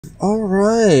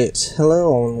Alright,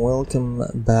 hello and welcome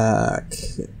back.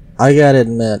 I gotta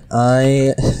admit,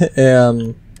 I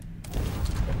am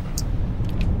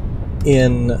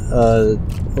in oh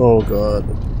god.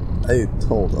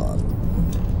 Hold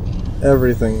on.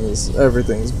 Everything's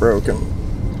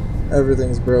broken.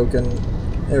 Everything's broken.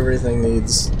 Everything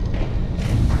needs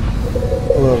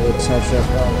a little bit of touch up.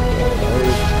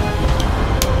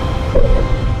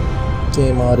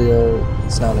 Game audio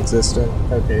is non-existent.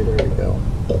 Okay, there we go.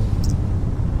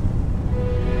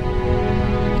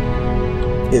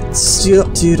 It's still,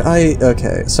 dude,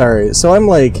 okay, sorry. So I'm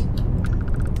like,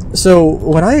 so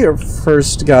when I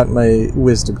first got my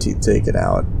wisdom teeth taken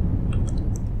out,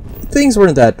 things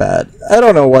weren't that bad. I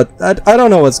don't know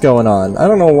what's going on. I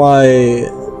don't know why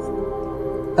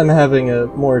I'm having a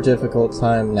more difficult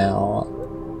time now.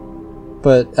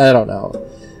 But, I don't know.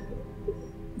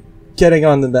 Getting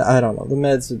on the, I don't know, the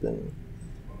meds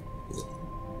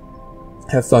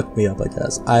have fucked me up, I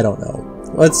guess. I don't know.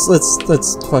 Let's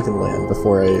fucking land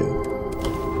before I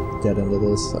get into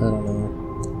this. I don't know.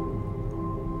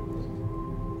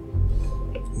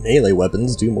 Melee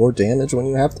weapons do more damage when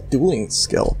you have the dueling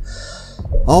skill.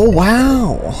 Oh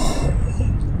wow!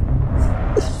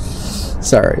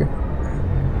 Sorry.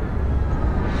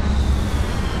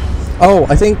 Oh,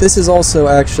 I think this is also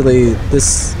actually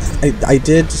this. I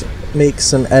did make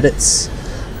some edits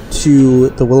to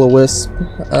the Will-O-Wisp.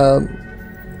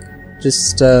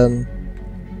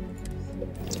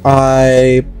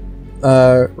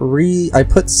 I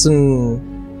put some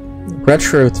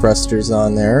retro thrusters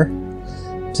on there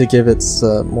to give it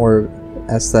more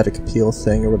aesthetic appeal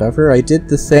thing or whatever. I did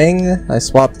the thing, I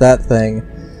swapped that thing,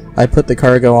 I put the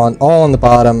cargo on all on the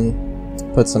bottom,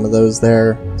 put some of those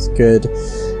there, it's good.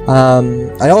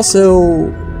 I also,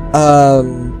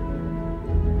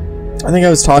 I think I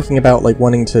was talking about like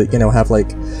wanting to, you know, have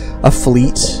like a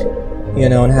fleet, you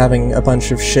know, and having a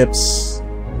bunch of ships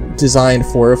designed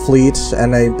for a fleet,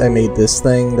 and I made this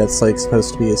thing that's like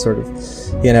supposed to be a sort of,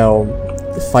 you know,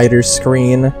 fighter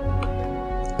screen.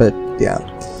 But yeah.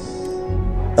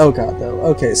 Oh god though.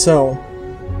 Okay, so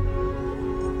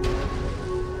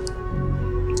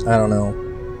I don't know.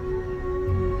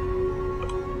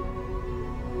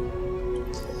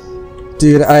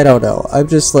 Dude, I don't know. I'm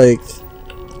just like,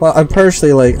 well, I'm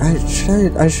partially like, I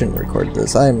shouldn't record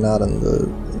this. I am not in the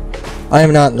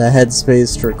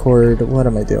headspace to record. What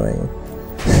am I doing?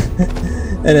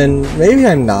 And then maybe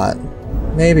I'm not.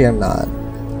 Maybe I'm not.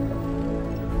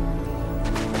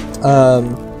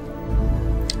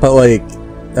 But like,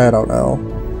 I don't know.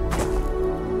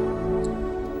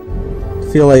 I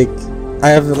feel like I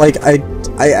have like I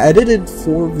edited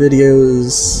 4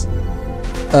 videos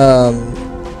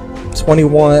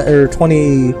 21 or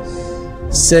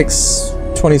 26,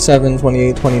 27,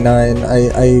 28, 29.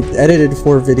 I edited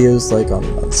 4 videos like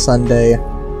on Sunday.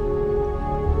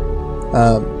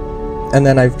 And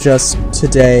then I've just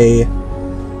today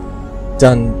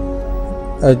done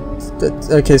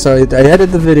okay, sorry, I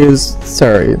edited the videos,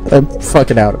 sorry, I'm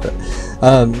fucking out of it.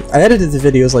 I edited the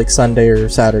videos like Sunday or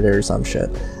Saturday or some shit.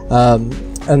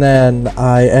 And then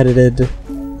I edited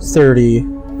 30,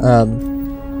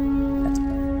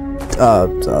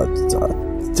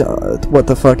 what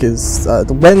the fuck is,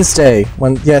 Wednesday,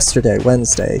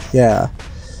 Wednesday, yeah.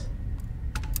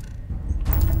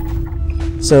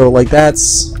 So, like,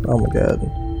 that's, oh my god.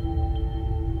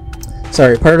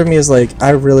 Sorry, part of me is like, I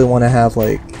really want to have,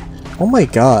 like, oh my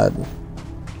god.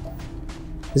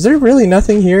 Is there really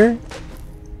nothing here?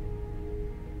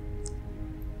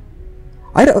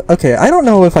 I don't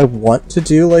know if I want to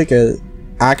do, like,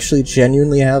 actually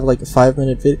genuinely have, like, a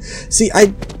 5-minute video. See,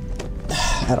 I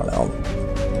don't know.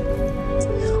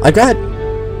 I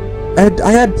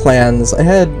had plans, I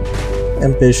had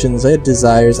ambitions, I had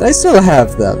desires, I still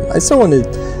have them. I still want to,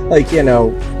 like, you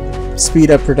know,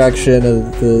 speed up production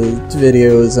of the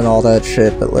videos and all that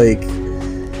shit, but like,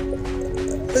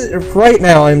 right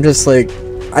now I'm just like,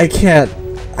 I can't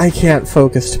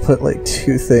focus to put like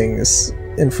 2 things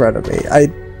in front of me.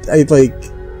 I like,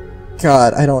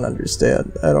 god, I don't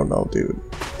understand. I don't know, dude.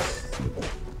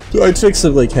 I took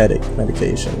some like headache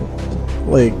medication,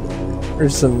 like, or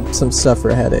some stuff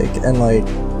for a headache, and like,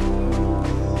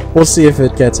 we'll see if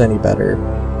it gets any better.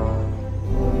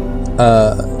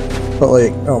 But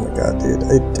like, oh my god, dude,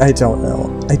 I don't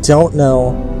know. I don't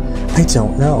know. I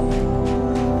don't know.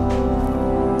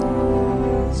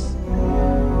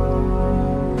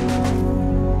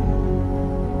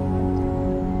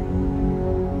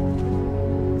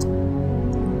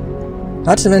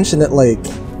 Not to mention that, like,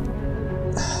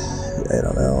 I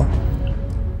don't know.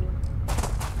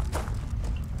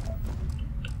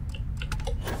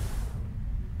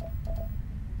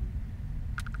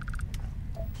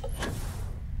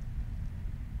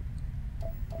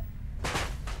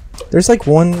 There's like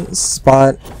one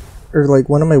spot, or like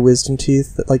one of my wisdom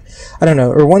teeth that like, I don't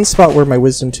know, or one spot where my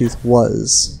wisdom tooth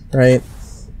was, right?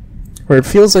 Where it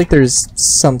feels like there's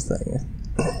something.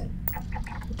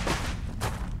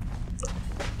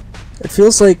 It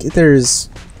feels like there's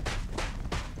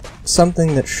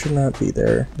something that should not be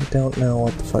there. I don't know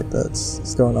what the fuck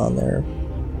that's going on there.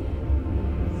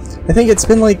 I think it's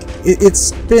been like,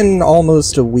 it's been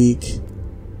almost a week.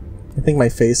 I think my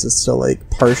face is still like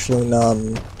partially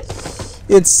numb.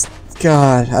 It's,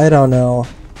 God, I don't know.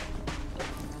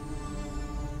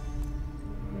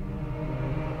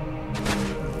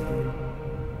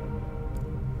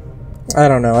 I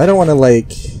don't know. I don't want to like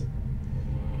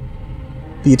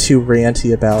be too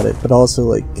ranty about it, but also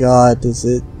like, God, does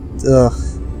it? Ugh.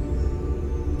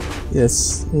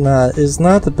 It's not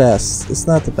the best. It's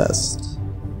not the best.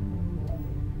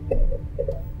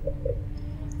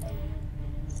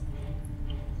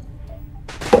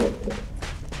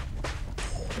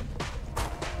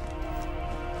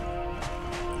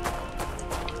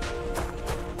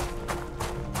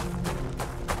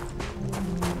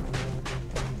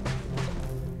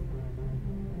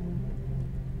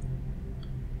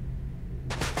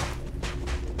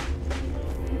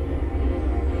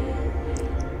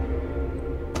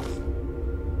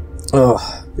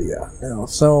 Oh, yeah, no.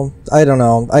 So I don't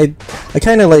know. I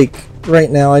kind of like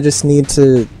right now. I just need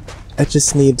to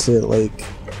like,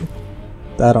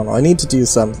 I don't know. I need to do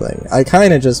something. I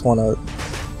kind of just want to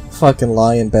fucking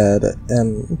lie in bed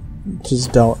and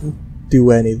just don't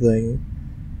do anything.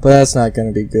 But that's not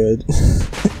gonna be good.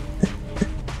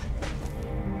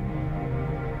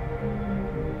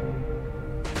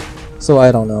 So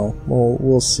I don't know.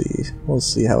 We'll see. We'll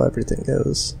see how everything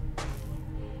goes.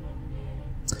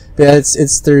 But yeah,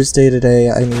 it's Thursday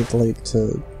today. I need like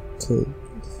to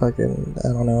fucking, I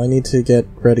don't know. I need to get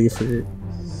ready for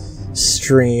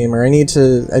stream, or I need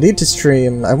to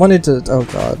stream. I wanted to, oh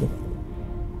god.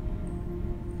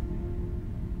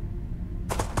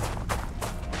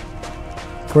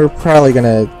 We're probably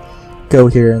gonna go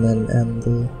here and then end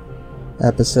the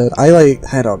episode. I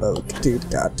don't know, dude,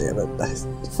 god damn it.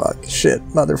 Fuck, shit,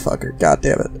 motherfucker, god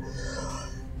damn it.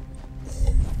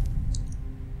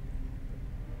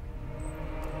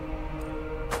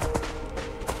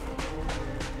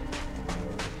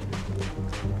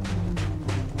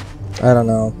 I don't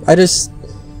know. I just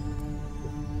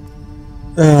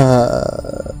I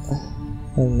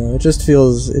don't know. It just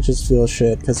feels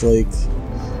shit because like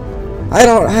I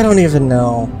don't even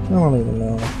know. I don't even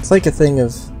know. It's like a thing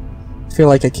of I feel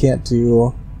like I can't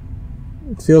do.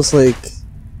 It feels like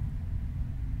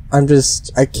I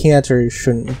can't or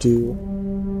shouldn't do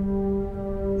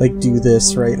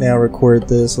this right now, record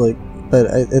this, like, but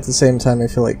at the same time I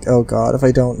feel like, oh god, if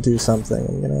I don't do something,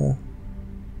 I'm gonna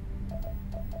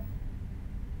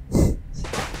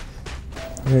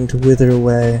I'm going to wither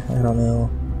away. I don't know.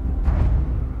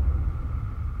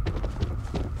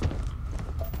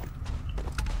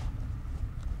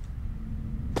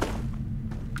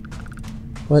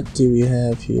 What do we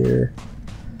have here?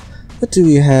 What do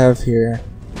we have here?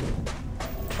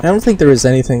 I don't think there was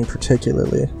anything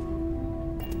particularly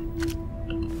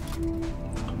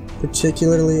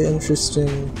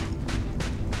interesting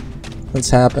that's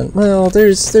happened. Well,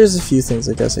 there's a few things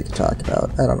I guess I could talk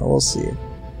about. I don't know, we'll see.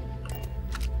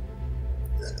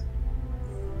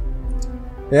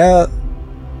 Yeah.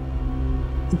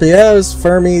 But yeah, it was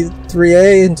Fermi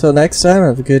 3A. Until next time,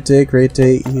 have a good day, great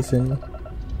day, even.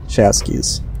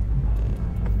 Chowskis.